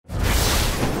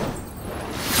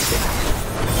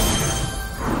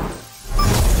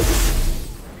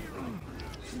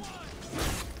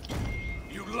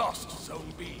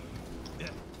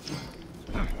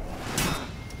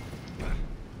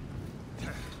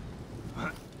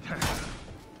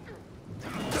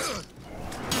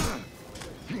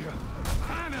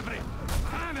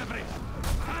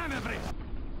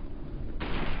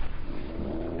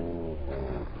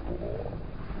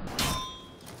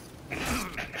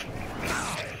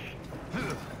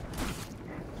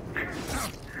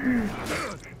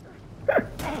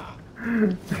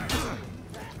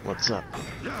What's up?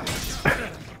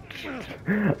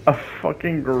 A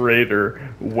fucking raider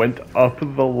went up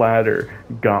the ladder,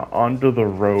 got onto the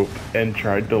rope, and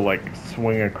tried to, like,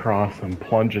 swing across and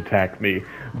plunge attack me,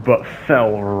 but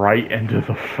fell right into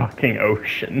the fucking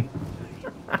ocean.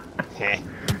 Heh.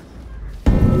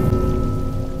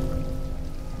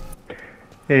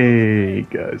 Hey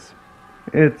guys,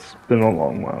 it's been a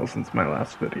long while since my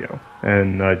last video,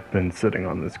 and I've been sitting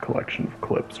on this collection of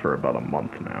clips for about a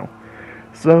month now.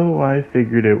 So I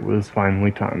figured it was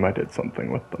finally time I did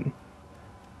something with them.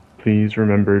 Please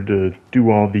remember to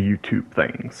do all the YouTube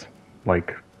things,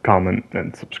 like comment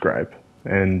and subscribe,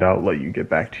 and I'll let you get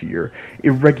back to your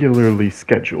irregularly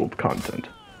scheduled content.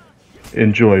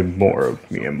 Enjoy more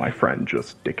of me and my friend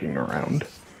just dicking around.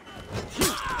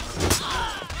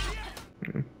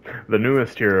 The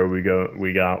newest hero we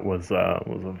got was a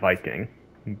Viking,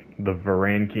 the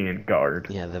Varangian Guard.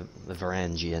 Yeah, the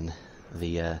Varangian,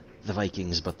 the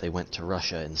Vikings, but they went to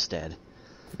Russia instead.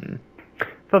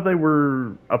 Thought they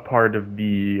were a part of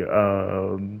the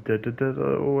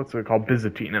what's it called,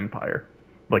 Byzantine Empire,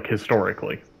 like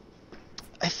historically.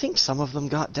 I think some of them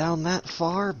got down that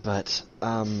far, but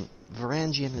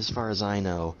Varangian, as far as I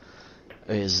know,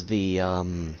 is the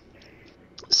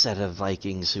set of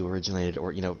Vikings who originated,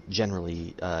 or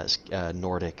generally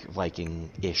Nordic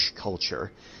Viking-ish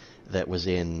culture that was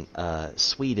in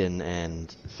Sweden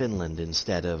and Finland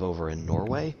instead of over in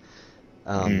Norway,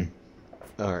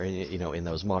 or in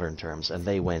those modern terms, and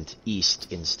they went east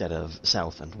instead of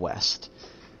south and west.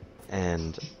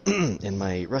 And in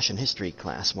my Russian history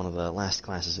class, one of the last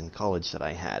classes in college that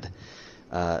I had,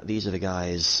 these are the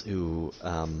guys who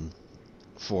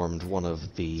formed one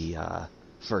of the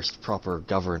first proper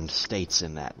governed states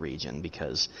in that region,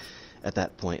 because at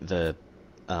that point the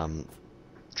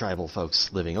tribal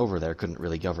folks living over there couldn't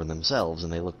really govern themselves,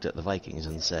 and they looked at the Vikings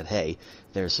and said, hey,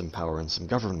 there's some power and some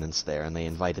governance there, and they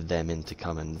invited them in to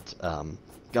come and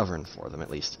govern for them.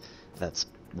 At least that's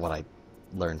what I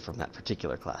learned from that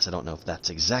particular class. I don't know if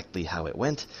that's exactly how it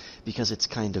went, because it's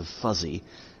kind of fuzzy.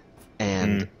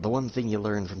 And the one thing you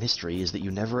learn from history is that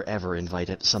you never ever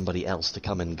invite somebody else to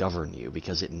come and govern you,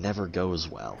 because it never goes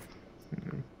well.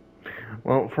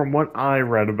 Well, from what I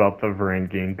read about the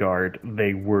Varangian Guard,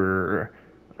 they were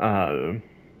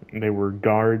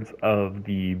guards of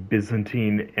the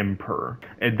Byzantine Emperor,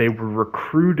 and they were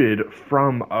recruited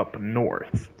from up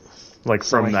north, like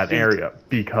So from I that think- area,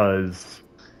 because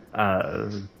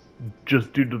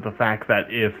just due to the fact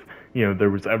that if there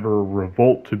was ever a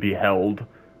revolt to be held,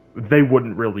 they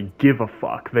wouldn't really give a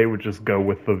fuck. They would just go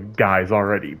with the guys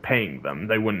already paying them.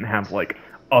 They wouldn't have, like,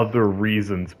 other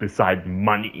reasons besides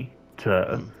money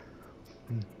to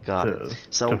Got it. to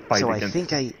So fight I against.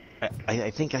 think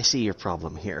I think I see your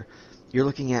problem here. You're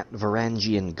looking at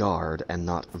Varangian Guard and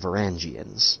not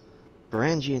Varangians.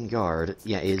 Varangian Guard,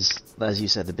 is, as you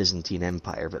said, the Byzantine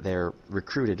Empire, but they're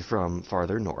recruited from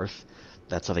farther north.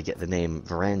 That's how they get the name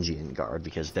Varangian Guard,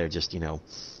 because they're just,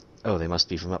 oh, they must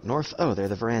be from up north? Oh, they're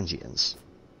the Varangians.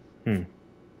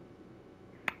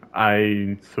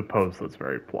 I suppose that's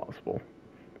very plausible.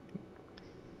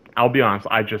 I'll be honest,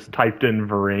 I just typed in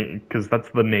Varang, because that's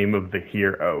the name of the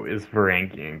hero, is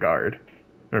Varangian Guard.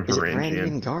 Or Is it Varangian.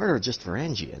 Varangian Guard or just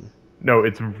Varangian? No,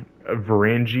 it's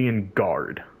Varangian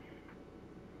Guard.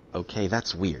 Okay,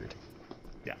 that's weird.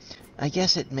 Yeah. I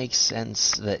guess it makes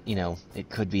sense that, it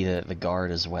could be the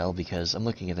guard as well, because I'm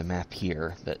looking at a map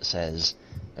here that says,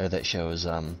 or that shows,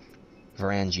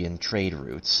 Varangian trade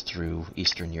routes through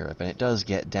Eastern Europe, and it does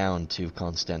get down to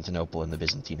Constantinople and the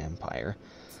Byzantine Empire.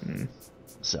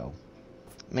 So,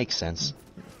 makes sense.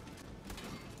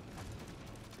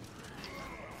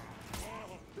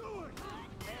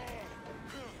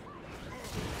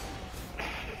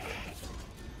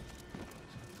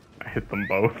 I hit them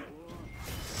both.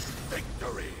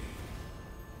 Victory!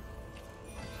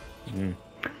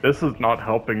 This is not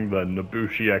helping the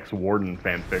Nobushi X Warden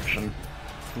fanfiction.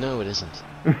 No, it isn't.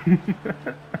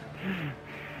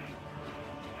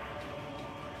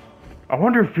 I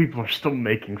wonder if people are still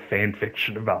making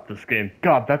fanfiction about this game.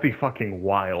 God, that'd be fucking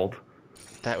wild.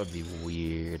 That would be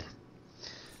weird.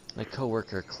 My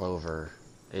coworker Clover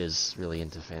is really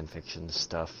into fanfiction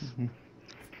stuff.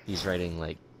 He's writing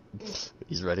Overwatch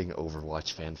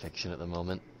fanfiction at the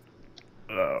moment.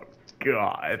 Oh,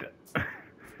 God.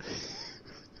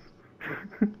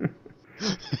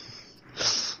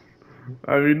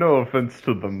 I mean, no offense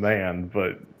to the man,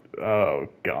 but oh,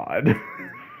 God.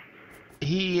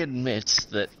 He admits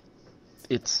that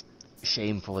it's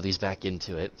shameful that he's back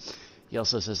into it. He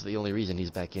also says the only reason he's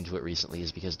back into it recently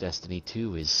is because Destiny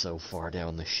 2 is so far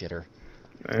down the shitter.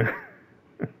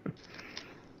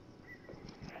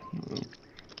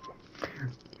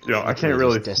 I can't Literally,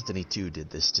 really... just Destiny 2 did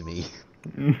this to me.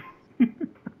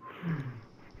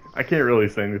 I can't really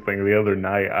say anything. The other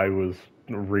night I was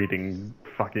reading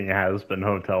fucking Has-Been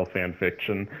Hotel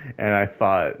fanfiction, and I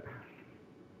thought,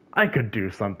 I could do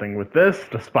something with this,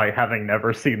 despite having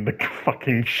never seen the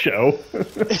fucking show.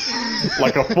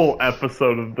 Like a full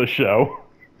episode of the show.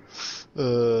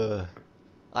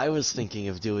 I was thinking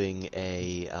of doing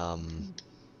a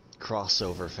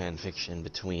crossover fanfiction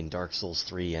between Dark Souls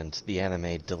 3 and the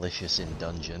anime Delicious in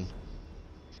Dungeon.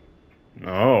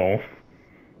 Oh.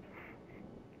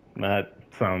 That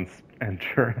sounds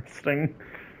interesting.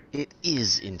 It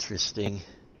is interesting.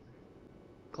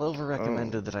 Clover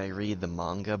recommended that I read the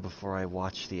manga before I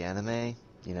watch the anime,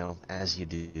 you know, as you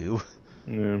do.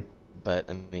 Yeah. But,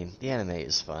 I mean, the anime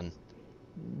is fun.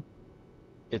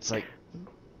 It's like...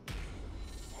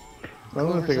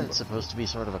 Clover said it's supposed to be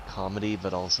sort of a comedy,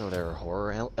 but also there are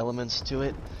horror elements to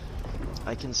it.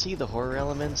 I can see the horror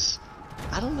elements.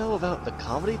 I don't know about the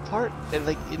comedy part, and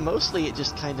like mostly it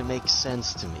just kind of makes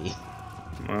sense to me.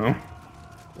 Well.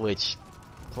 Which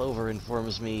Clover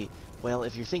informs me, well,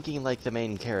 if you're thinking like the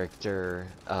main character,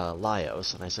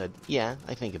 Laios, and I said, yeah,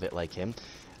 I think of it like him.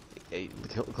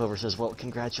 Clover says, well,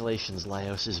 congratulations,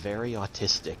 Laios is very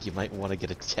autistic. You might want to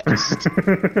get a test.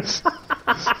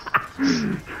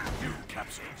 You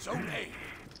captured Zone A.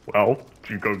 Well, did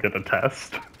you go get a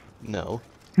test? No.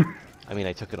 I mean,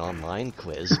 I took an online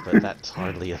quiz, but that's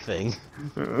hardly a thing.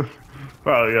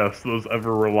 Well, yes, those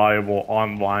ever-reliable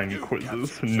online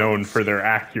quizzes, known for their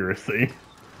accuracy.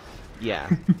 Yeah.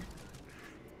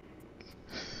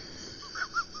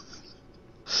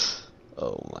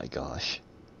 Oh my gosh.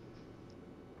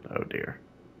 Oh dear.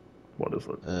 What is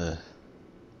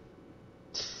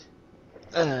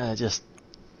it? Just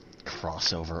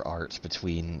crossover art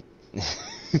between...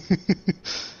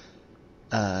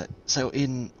 so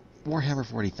in Warhammer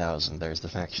 40,000, there's the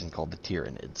faction called the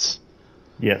Tyranids.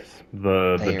 Yes,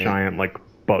 the giant, like,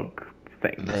 bug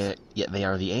things. Yeah, they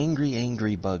are the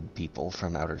angry bug people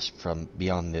from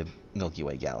beyond the Milky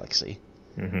Way galaxy.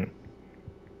 Mm-hmm.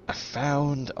 I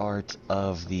found art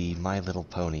of the My Little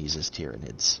Ponies as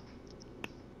Tyranids.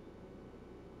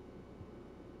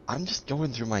 I'm just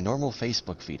going through my normal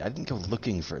Facebook feed. I didn't go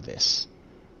looking for this.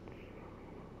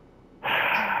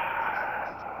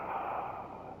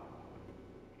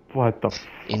 What the fuck?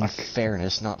 In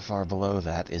fairness, not far below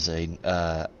that is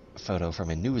a photo from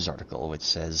a news article which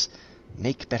says,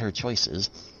 "Make better choices.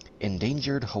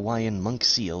 Endangered Hawaiian monk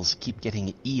seals keep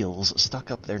getting eels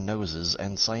stuck up their noses,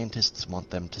 and scientists want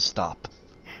them to stop."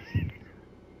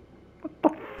 What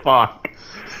the fuck?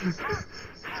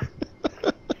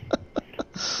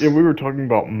 Yeah, we were talking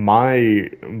about my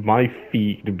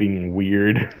feed being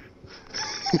weird.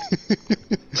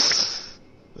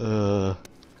 Oh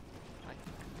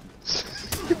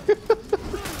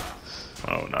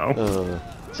no.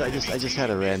 So I just had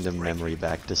a random memory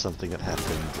back to something that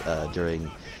happened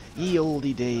during ye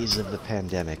olde days of the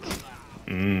pandemic.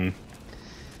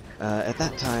 At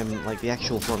that time, like, the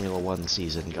actual Formula 1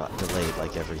 season got delayed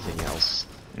like everything else.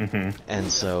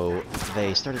 And so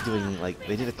they started doing, like,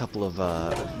 they did a couple of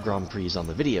Grand Prix on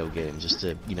the video game just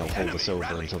to, you know, hold us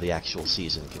over until the actual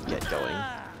season could get going.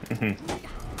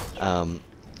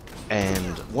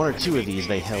 And one or two of these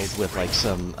they held with, like,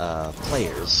 some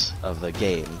players of the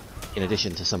game, in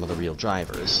addition to some of the real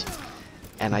drivers.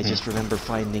 And I just remember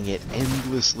finding it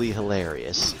endlessly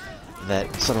hilarious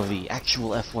that some of the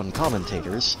actual F1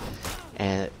 commentators,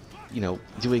 you know,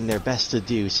 doing their best to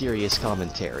do serious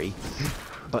commentary,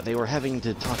 but they were having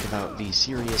to talk about the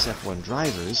serious F1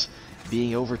 drivers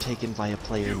being overtaken by a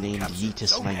player named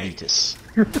Yeetus Minetus.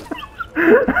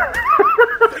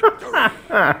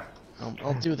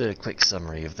 I'll do the quick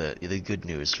summary of the good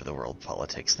news for the world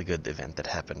politics, the good event that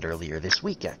happened earlier this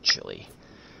week, actually.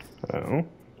 Oh,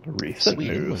 recent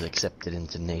Sweden news. was accepted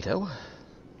into NATO.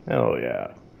 Hell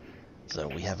yeah. So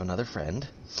we have another friend,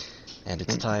 and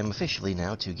it's time officially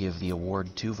now to give the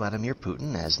award to Vladimir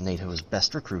Putin as NATO's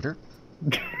best recruiter.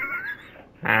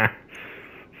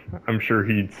 I'm sure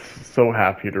he's so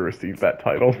happy to receive that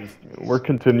title. We're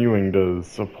continuing to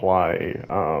supply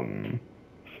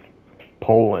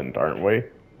Poland, aren't we?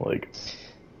 Like,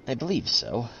 I believe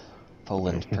so.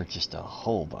 Poland purchased a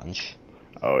whole bunch.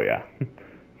 oh yeah.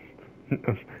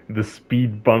 The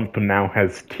speed bump now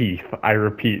has teeth. I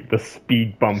repeat, the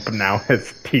speed bump now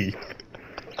has teeth.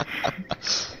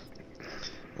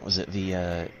 What was it?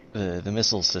 The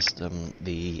missile system,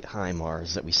 the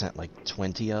HIMARS that we sent like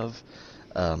 20 of,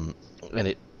 and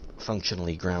it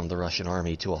functionally ground the Russian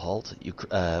army to a halt.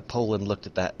 Poland looked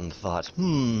at that and thought,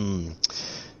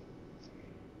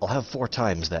 I'll have 4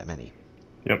 times that many.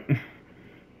 Yep.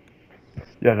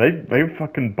 Yeah, they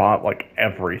fucking bought like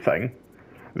everything.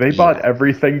 They bought Yeah,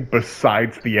 everything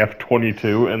besides the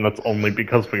F-22, and that's only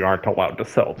because we aren't allowed to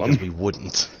sell because them. we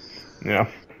wouldn't. Yeah.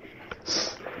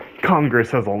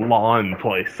 Congress has a law in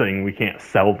place saying we can't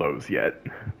sell those yet.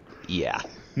 Yeah.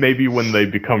 Maybe when they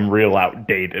become real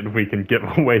outdated, we can give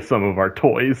away some of our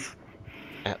toys.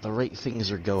 At the rate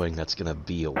things are going, that's gonna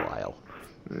be a while.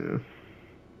 Yeah.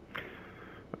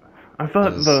 I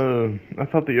thought the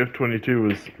F-22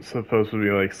 was supposed to be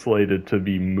like slated to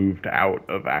be moved out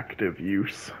of active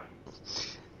use.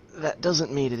 That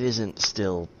doesn't mean it isn't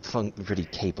still pretty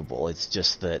capable. It's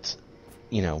just that,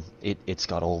 you know, it's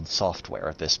got old software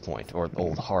at this point, or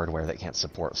old hardware that can't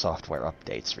support software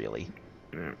updates, really.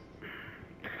 Yeah.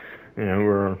 Yeah,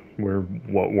 we're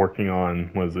working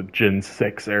on, was it Gen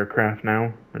 6 aircraft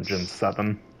now? Or Gen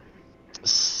 7?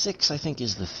 6, I think,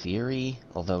 is the theory,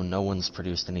 although no one's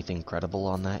produced anything credible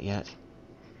on that yet.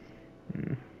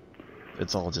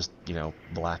 It's all just, you know,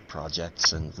 black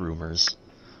projects and rumors.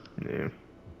 Yeah.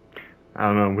 I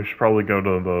don't know, we should probably go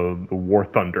to the War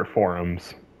Thunder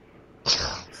forums.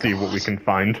 See what we can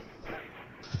find.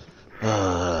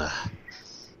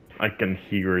 I can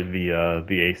hear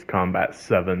the Ace Combat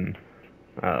 7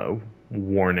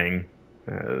 warning.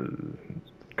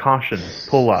 Caution,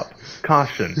 pull up.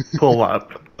 Caution, pull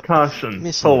up. Caution,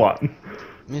 Missile. pull up.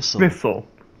 Missile. Missile.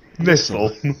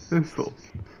 Missile. Missile.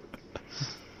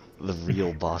 The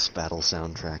real boss battle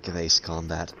soundtrack of Ace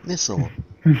Combat. Missile.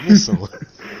 Missile.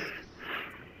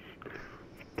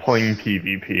 Playing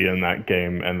PvP in that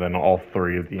game, and then all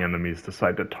three of the enemies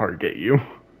decide to target you.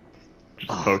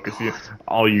 Just focus you.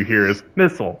 All you hear is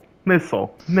missile,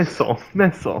 missile, missile,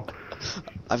 missile.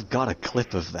 I've got a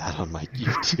clip of that on my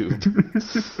YouTube.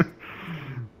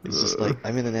 It's just like,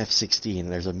 I'm in an F-16,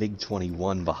 there's a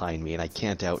MiG-21 behind me, and I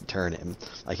can't outturn him.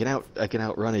 I can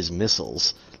outrun his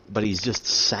missiles, but he's just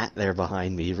sat there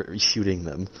behind me, shooting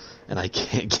them, and I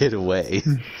can't get away.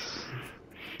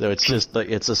 So it's just, like,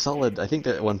 it's a solid, I think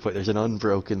that at one point there's an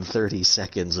unbroken 30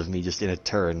 seconds of me just in a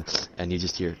turn, and you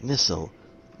just hear, missile,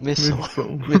 missile,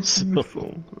 missile.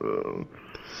 Missile.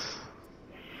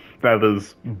 That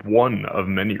is one of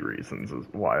many reasons is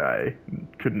why I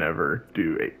could never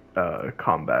do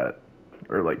combat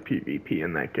or like PvP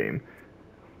in that game.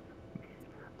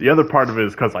 The other part of it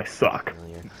is because I suck.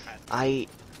 I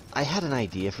had an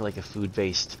idea for like a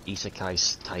food-based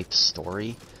isekai type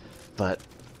story, but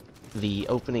the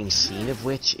opening scene of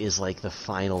which is like the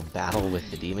final battle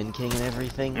with the Demon King and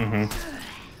everything.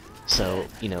 So,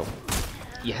 you know,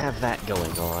 you have that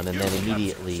going on, and then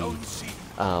immediately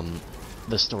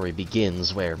the story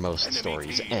begins where most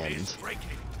stories end.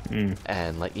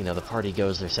 And, like, you know, the party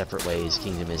goes their separate ways,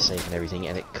 Kingdom is safe and everything,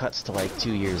 and it cuts to, like,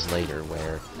 2 years later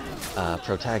where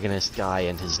protagonist guy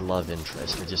and his love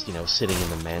interest are just, you know, sitting in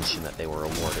the mansion that they were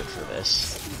awarded for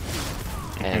this.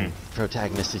 And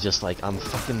protagonist is just like, I'm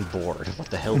fucking bored. What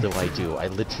the hell do I do? I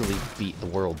literally beat the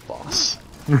world boss.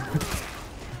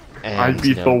 And, I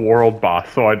beat the world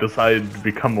boss, so I decided to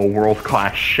become a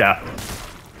world-class chef.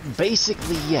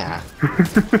 Basically, yeah.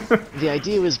 The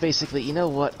idea was basically, you know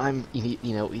what, you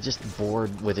know, he's just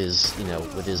bored with his, you know,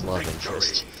 with his love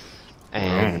interest.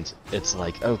 And it's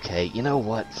like, okay, you know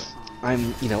what,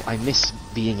 you know, I miss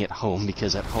being at home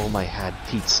because at home I had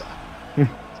pizza.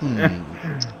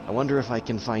 I wonder if I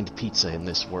can find pizza in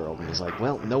this world. And he's like,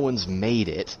 well, no one's made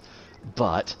it,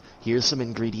 but here's some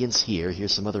ingredients here,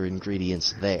 here's some other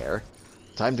ingredients there.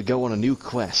 Time to go on a new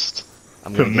quest.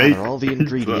 I'm going to gather all the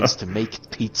ingredients to make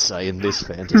pizza in this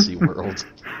fantasy world.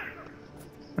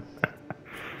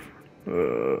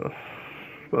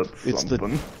 That's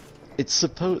something. It's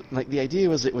supposed, like, the idea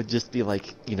was it would just be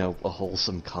like, you know, a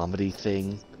wholesome comedy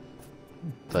thing.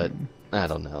 But, I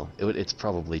don't know. It's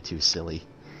probably too silly.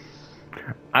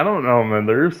 I don't know, man.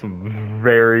 There's some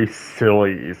very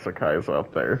silly isekais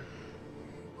out there.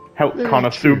 Hell,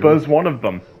 Konosuba is one of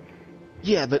them.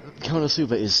 Yeah, but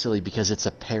Konosuba is silly because it's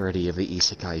a parody of the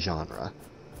isekai genre.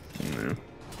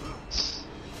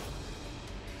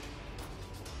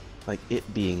 Like,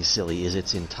 it being silly is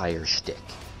its entire shtick.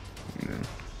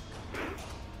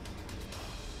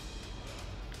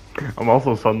 I'm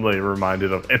also suddenly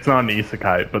reminded of, it's not an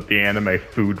isekai, but the anime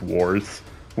Food Wars,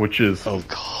 which is a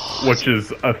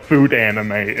food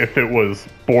anime if it was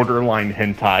borderline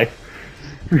hentai.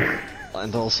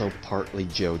 And also partly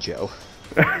JoJo.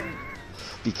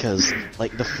 Because,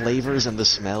 like, the flavors and the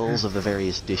smells of the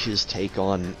various dishes take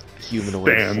on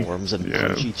humanoid forms and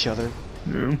punch each other.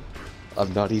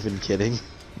 I'm not even kidding.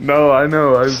 No, I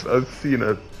know. I've seen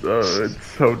it. It's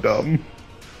so dumb.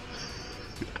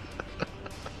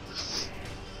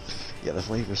 Yeah, the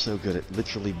flavor's so good it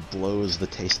literally blows the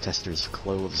taste tester's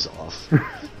clothes off,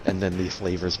 and then the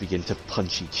flavors begin to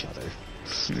punch each other.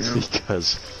 Yeah.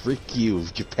 Because frick you,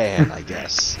 Japan, I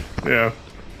guess. Yeah.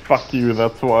 Fuck you,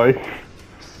 that's why.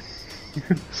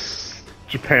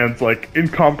 Japan's like,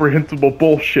 incomprehensible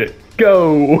bullshit,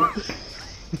 go!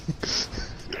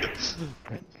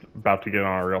 About to get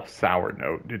on a real sour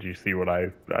note. Did you see what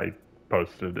I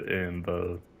posted in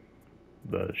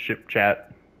the ship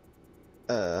chat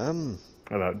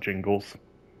about Jingles?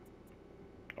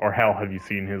 Or hell, have you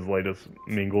seen his latest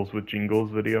Mingles with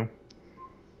Jingles video?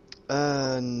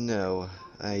 No.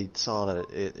 I saw that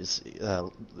it's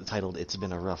titled "It's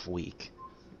Been a Rough Week."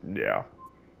 Yeah.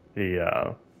 He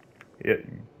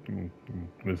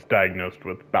was diagnosed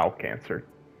with bowel cancer.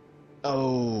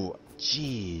 Oh,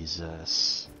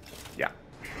 Jesus. Yeah.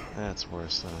 That's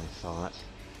worse than I thought.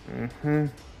 Mm-hmm.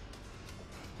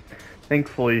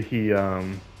 Thankfully, he,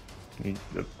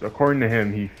 according to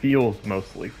him, he feels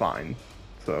mostly fine.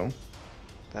 So.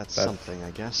 That's something,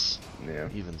 I guess. Yeah.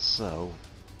 Even so.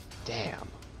 Damn.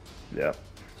 Yep.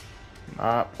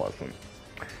 Not pleasant.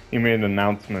 He made an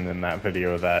announcement in that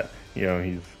video that,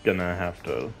 he's gonna have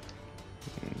to,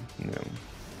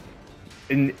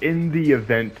 in the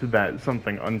event that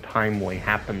something untimely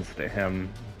happens to him,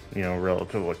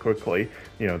 relatively quickly,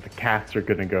 the cats are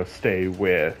gonna go stay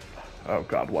with, oh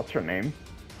god, what's her name?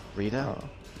 Rita?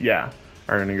 Yeah,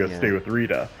 are gonna go Yeah. stay with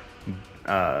Rita,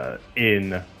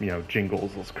 in,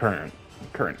 Jingles'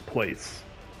 current place.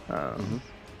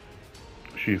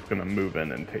 She's gonna move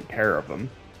in and take care of him,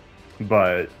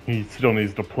 but he still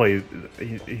needs to play.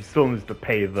 He still needs to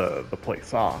pay the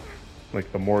place off,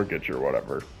 like the mortgage or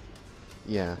whatever.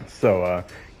 Yeah. So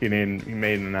he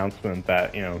made an announcement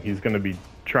that he's gonna be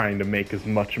trying to make as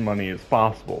much money as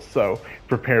possible. So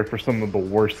prepare for some of the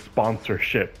worst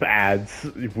sponsorship ads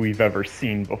we've ever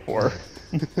seen before.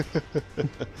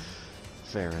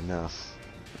 Fair enough.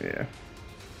 Yeah.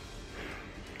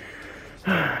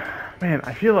 Man,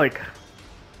 I feel like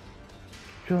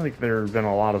there have been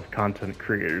a lot of content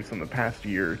creators in the past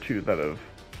year or two that have,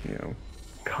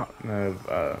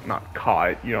 not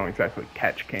caught, you don't exactly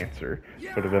catch cancer,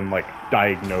 but have been like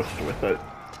diagnosed with it.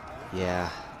 Yeah.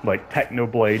 Like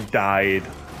Technoblade died,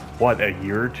 a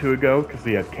year or two ago, because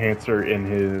he had cancer in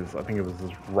his, I think it was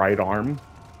his right arm.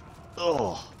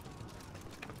 Oh.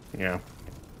 Yeah.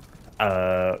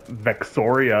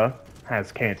 Vexoria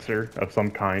has cancer of some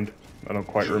kind. I don't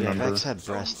quite remember. Yeah, Vex had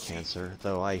breast cancer,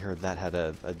 though I heard that had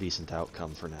a decent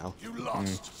outcome for now. You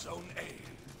lost Zone A.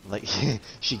 Like,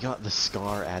 she got the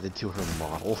scar added to her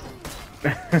model.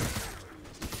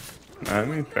 I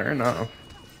mean, fair enough.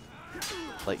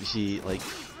 Like,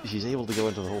 she's able to go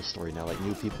into the whole story now. Like,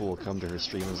 new people will come to her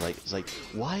stream and it's like,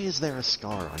 why is there a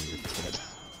scar on your kid?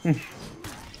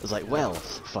 It's like, well,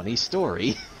 funny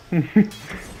story.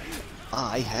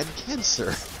 I had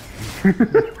cancer.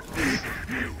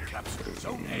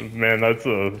 Man,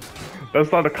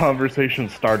 that's not a conversation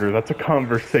starter. That's a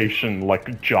conversation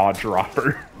like jaw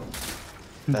dropper.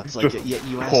 That's like, Just yeah,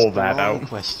 you asked pull the that wrong out.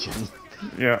 question.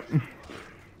 Yeah.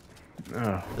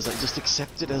 It's like, just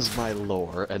accept it as my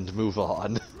lore and move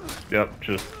on. Yep.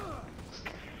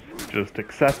 Just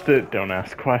accept it. Don't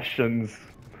ask questions.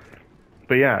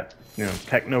 But yeah,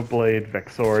 Technoblade,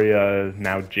 Vexoria,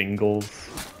 now Jingles.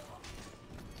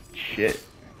 Shit's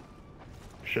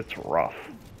rough.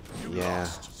 Yeah.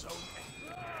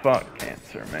 Fuck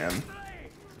cancer, man.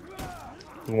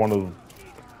 One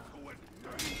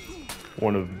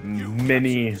of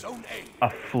many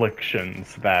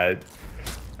afflictions that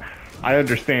I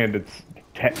understand it's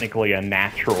technically a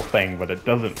natural thing, but it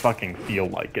doesn't fucking feel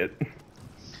like it.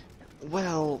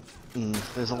 Well,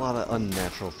 there's a lot of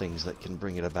unnatural things that can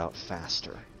bring it about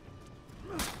faster.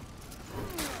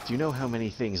 Do you know how many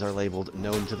things are labeled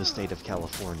known to the state of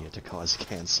California to cause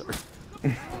cancer?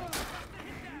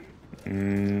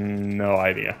 No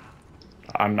idea.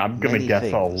 I'm gonna Many guess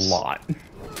things. a lot.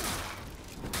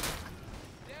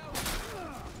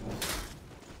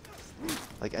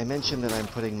 Like, I mentioned that I'm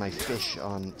putting my fish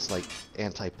on, like,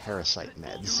 anti-parasite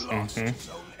meds.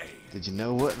 Did you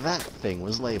know what that thing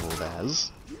was labeled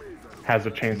as? Has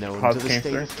a chance to Known cause to the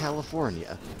state cancer. of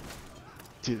California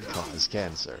to cause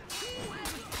cancer.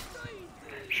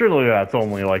 Surely that's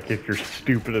only like if you're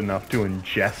stupid enough to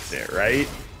ingest it, right?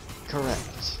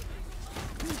 Correct.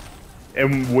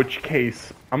 In which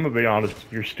case, I'm gonna be honest,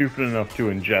 if you're stupid enough to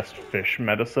ingest fish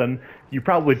medicine, you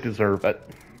probably deserve it.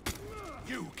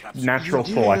 Natural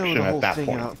You do selection know the whole at that thing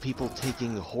point. about people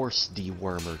taking horse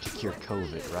dewormer to cure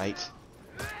COVID, right?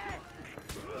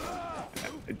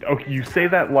 Okay, you say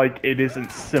that like it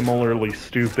isn't similarly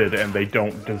stupid and they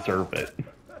don't deserve it.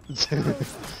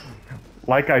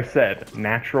 like I said,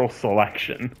 natural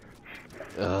selection.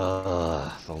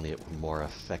 If only it were more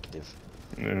effective.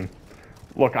 Yeah.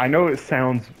 Look, I know it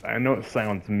sounds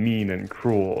mean and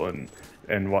cruel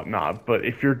and whatnot, but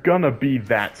if you're gonna be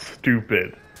that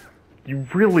stupid, you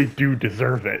really do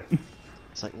deserve it.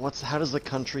 It's like, how does the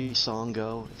country song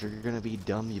go? If you're gonna be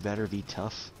dumb, you better be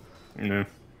tough. Yeah.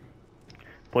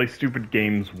 Play stupid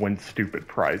games, win stupid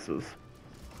prizes.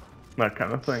 That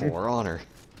kind of thing. For honor.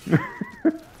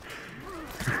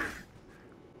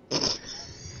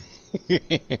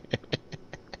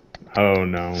 Oh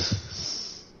no.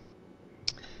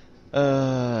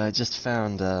 I just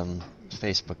found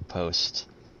Facebook post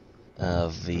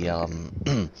of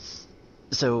the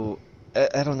so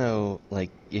I don't know, like,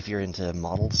 if you're into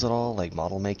models at all, like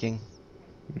model making.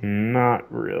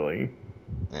 Not really.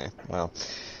 Well,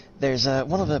 there's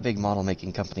one of the big model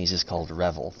making companies is called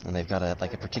Revel, and they've got a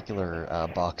particular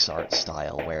box art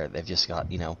style where they've just got,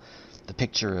 the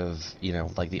picture of,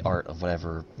 like the art of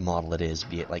whatever model it is,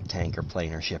 be it like tank or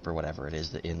plane or ship or whatever it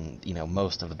is, in,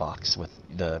 most of the box with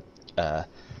the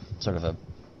sort of a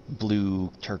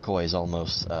blue turquoise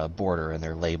almost border and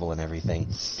their label and everything.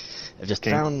 I've just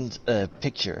found a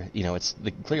picture, it's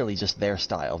clearly just their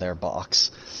style, their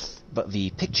box, but the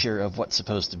picture of what's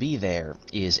supposed to be there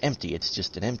is empty. It's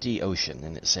just an empty ocean,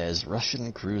 and it says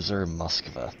Russian cruiser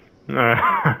Moskva.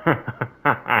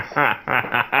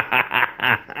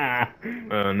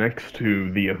 Next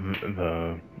to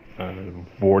the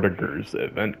Vortigers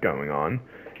event going on,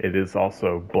 it is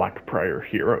also Blackbriar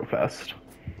Hero Fest.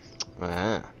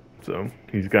 Ah. So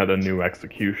he's got a new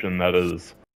execution that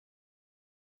is...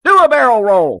 Do a barrel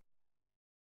roll!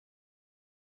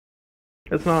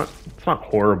 It's not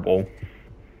horrible.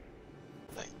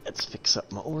 Let's fix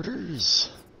up my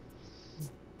orders.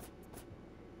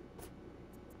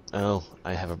 Oh,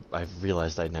 I've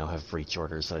realized I now have breach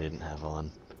orders that I didn't have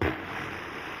on.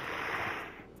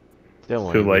 Don't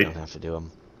worry, Too late. we don't have to do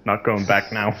them. Not going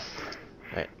back now.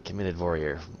 Alright, committed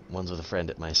warrior. One's with a friend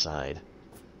at my side.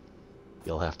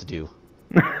 You'll have to do.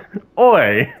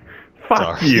 Oi!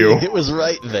 Fuck Sorry. you! It was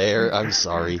right there. I'm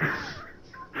sorry.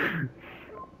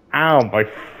 Ow, my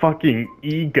fucking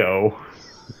ego.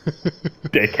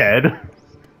 Dickhead.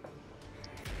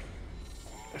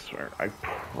 I swear, I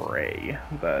pray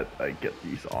that I get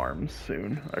these arms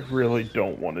soon. I really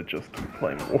don't want to just keep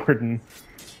playing Warden.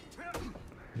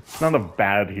 It's not a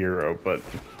bad hero, but,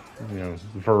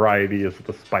 variety is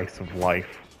the spice of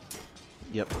life.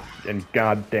 Yep. And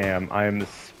goddamn, I am as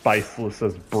spiceless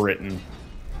as Britain.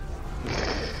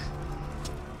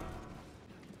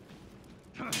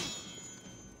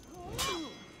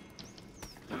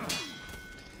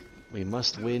 We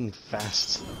must win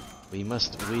fast. We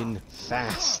must win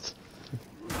fast.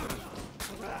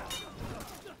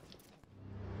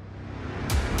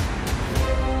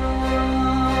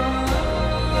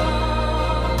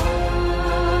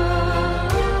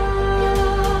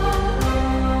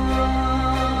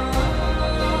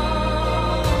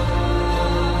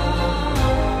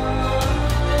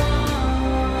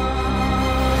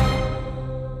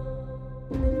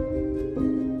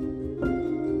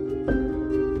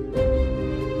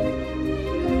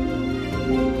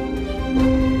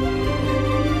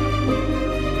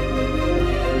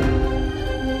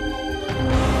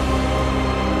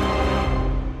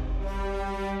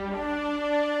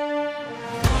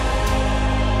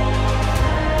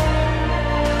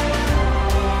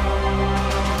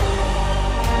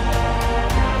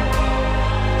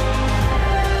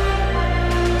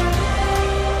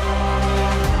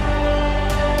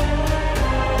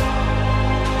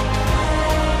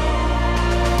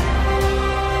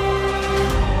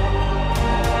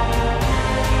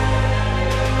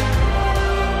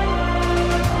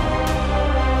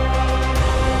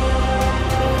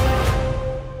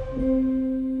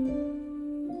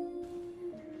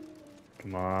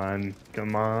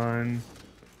 Come on.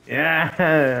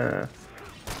 Yeah!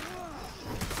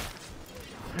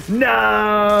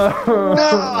 No!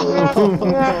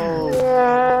 No!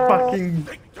 Fucking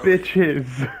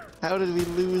bitches. How did we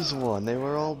lose one? They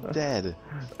were all dead.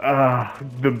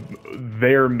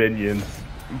 Their minions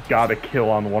got a kill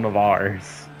on one of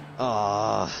ours.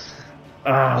 Oh,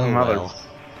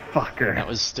 motherfucker. That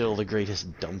was still the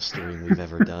greatest dumpstering we've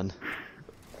ever done.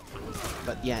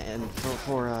 But yeah, and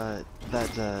for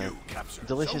that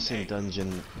Delicious in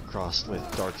Dungeon crossed with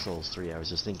Dark Souls 3, I was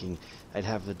just thinking I'd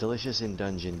have the Delicious in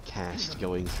Dungeon cast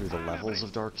going through the levels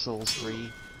of Dark Souls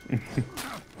 3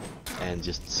 and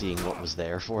just seeing what was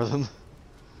there for them.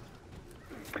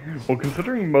 Well,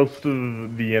 considering most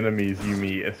of the enemies you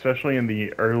meet, especially in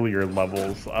the earlier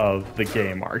levels of the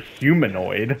game, are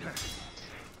humanoid.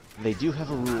 They do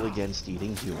have a rule against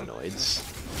eating humanoids.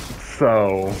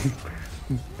 So,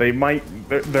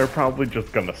 they're probably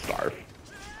just gonna starve.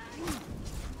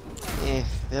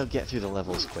 They'll get through the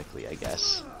levels quickly, I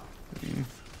guess.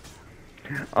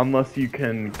 Unless you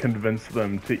can convince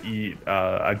them to eat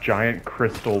a giant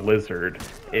crystal lizard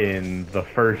in the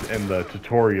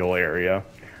tutorial area,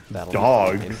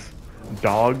 dogs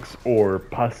or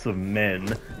pus of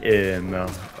men in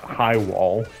high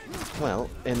wall. Well,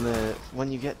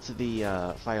 when you get to the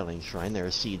Firelink Shrine, there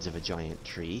are seeds of a giant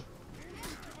tree.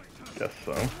 Guess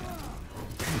so.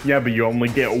 Yeah, but you only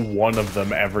get one of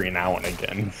them every now and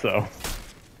again, so...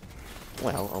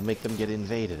 Well, I'll make them get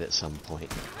invaded at some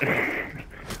point.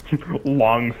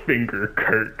 Long Finger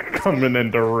Kirk coming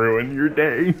in to ruin your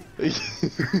day.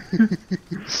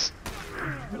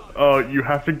 You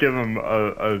have to give him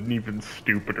an even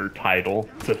stupider title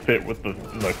to fit with the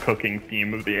cooking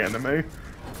theme of the anime.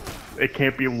 It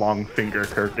can't be Long Finger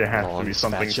Kirk, it has to be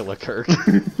something... Spatula Kirk.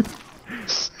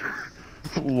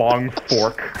 Long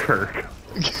Fork Kirk.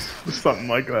 Something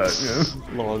like that, yeah.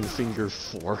 Long Finger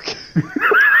Fork.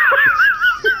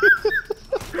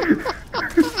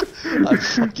 I'm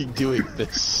fucking doing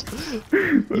this.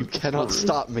 You cannot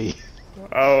stop me.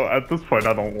 Oh, at this point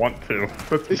I don't want to.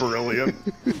 That's brilliant.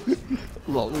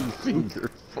 Long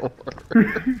Finger Fork.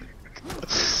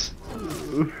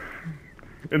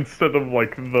 Instead of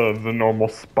like the normal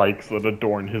spikes that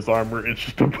adorn his armor, it's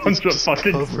just a bunch of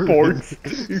fucking forks.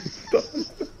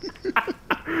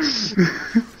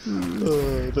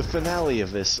 The finale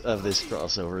of this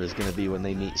crossover is going to be when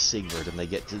they meet Sigurd and they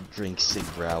get to drink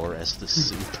Sigbrauer Estus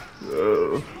soup.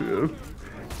 Yeah.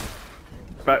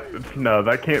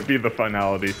 That can't be the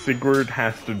finality. Sigurd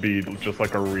has to be just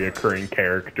like a reoccurring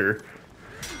character.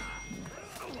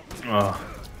 Enemy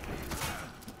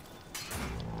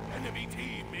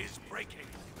team is breaking.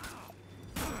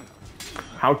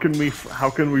 How can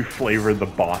we flavor the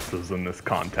bosses in this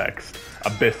context?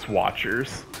 Abyss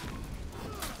Watchers.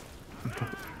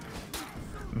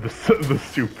 The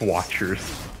Soup Watchers.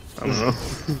 I don't know.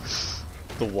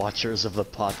 The Watchers of the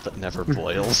pot that never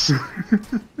boils.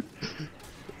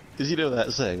 Because you know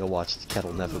that saying, a watched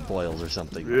kettle never boils or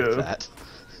something like that.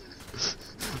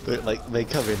 They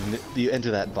come in, you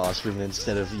enter that boss room, and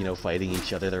instead of, fighting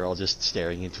each other, they're all just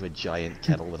staring into a giant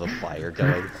kettle with a fire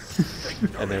going.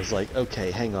 And there's like,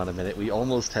 okay, hang on a minute, we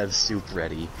almost have soup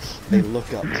ready. They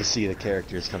look up to see the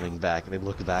characters coming back, and they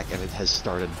look back, and it has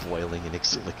started boiling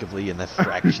inexplicably in the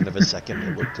fraction of a second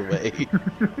they looked away.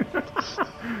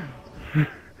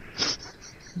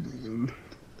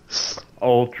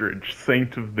 Aldridge,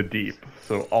 Saint of the Deep.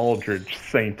 So Aldridge,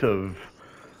 Saint of...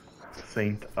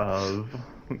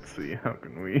 Let's see, how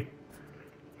can we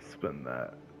spin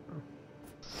that?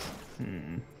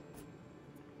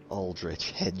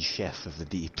 Aldrich, head chef of the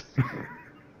deep.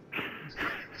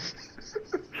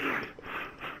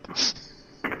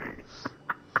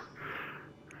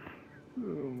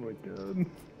 Oh my god.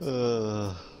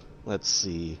 Let's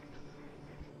see.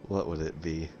 What would it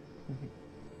be?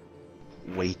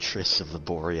 Waitress of the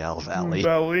Boreal Valley.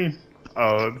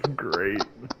 Oh, that's great.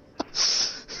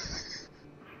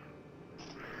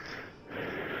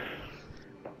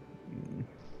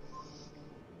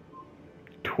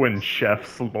 Twin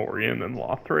chefs Lorien and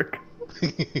Lothric.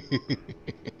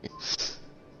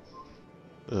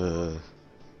 The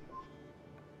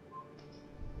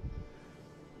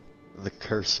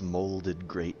curse molded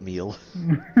great meal.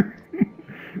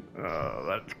 Oh,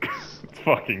 that's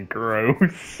fucking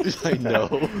gross. I know.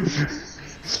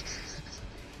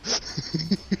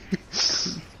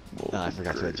 I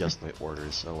forgot to adjust my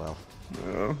orders, oh well.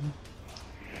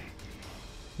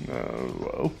 No,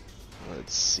 well.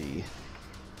 Let's see.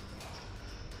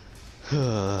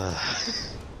 I'm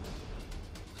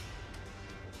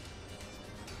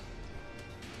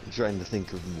trying to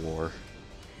think of more.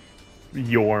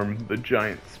 Yorm, the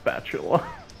giant spatula.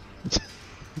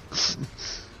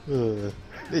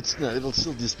 It's not, it'll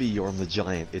still just be Yorm the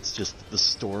Giant, it's just the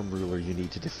storm ruler you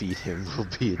need to defeat him will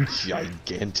be a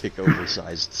gigantic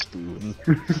oversized spoon.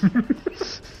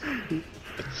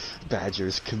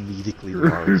 Badger's comedically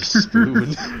large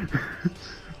spoon.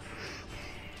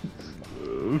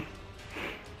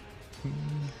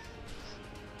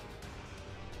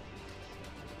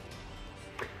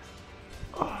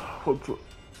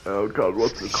 Oh god,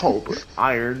 what's it called?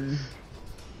 Iron.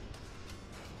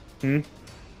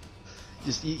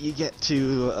 Just you get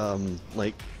to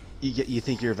you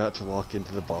think you're about to walk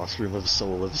into the boss room of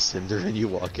Soul of Cinder, and you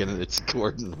walk in and it's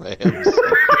Gordon Ramsay.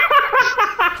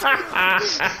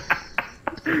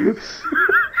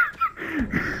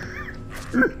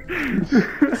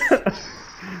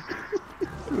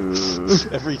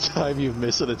 Every time you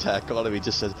miss an attack on him, he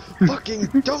just says, "Fucking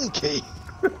donkey!"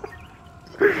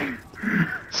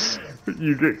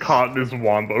 You get caught in his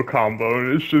wombo combo,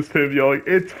 and it's just him yelling,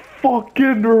 "It's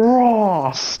fucking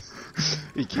raw!"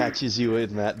 He catches you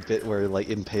in that bit where like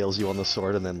impales you on the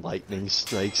sword and then lightning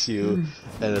strikes you,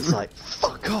 and it's like,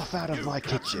 "Fuck off out of my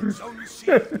kitchen!"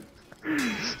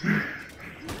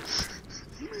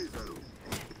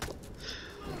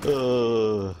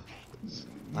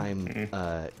 I'm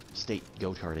state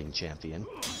go-karting champion.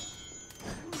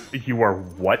 You are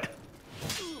what?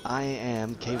 I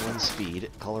am K1 Speed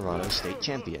Colorado state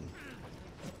champion.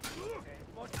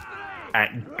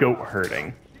 At goat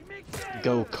herding.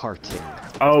 Go-karting.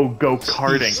 Oh,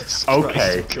 go-karting. Jesus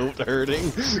Okay. Christ, goat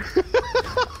herding.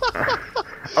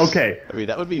 Okay. I mean,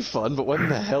 that would be fun, but when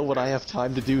the hell would I have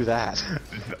time to do that?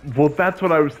 Well, that's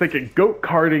what I was thinking.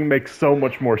 Goat-karting makes so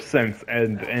much more sense,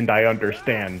 and I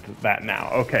understand that now.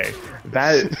 Okay.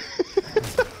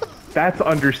 That's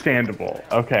understandable.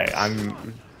 Okay, I'm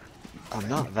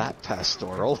not that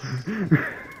pastoral. I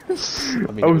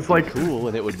mean, I it was would be like, cool,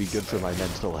 and it would be good for my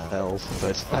mental health,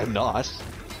 but I'm not.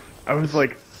 I was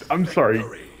like, I'm sorry,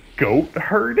 goat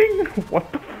herding?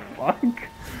 What the fuck?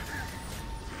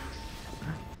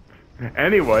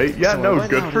 Anyway, yeah, So I no, went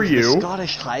good out for into you. the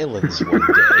Scottish Highlands one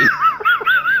day.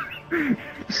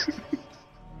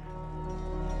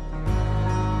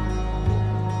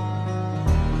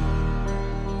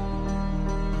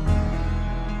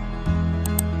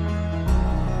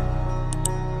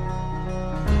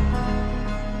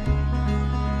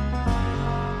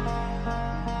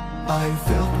 I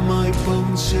felt my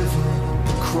bones shiver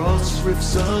across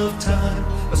rifts of time.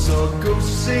 I saw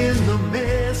ghosts in the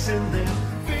mist and then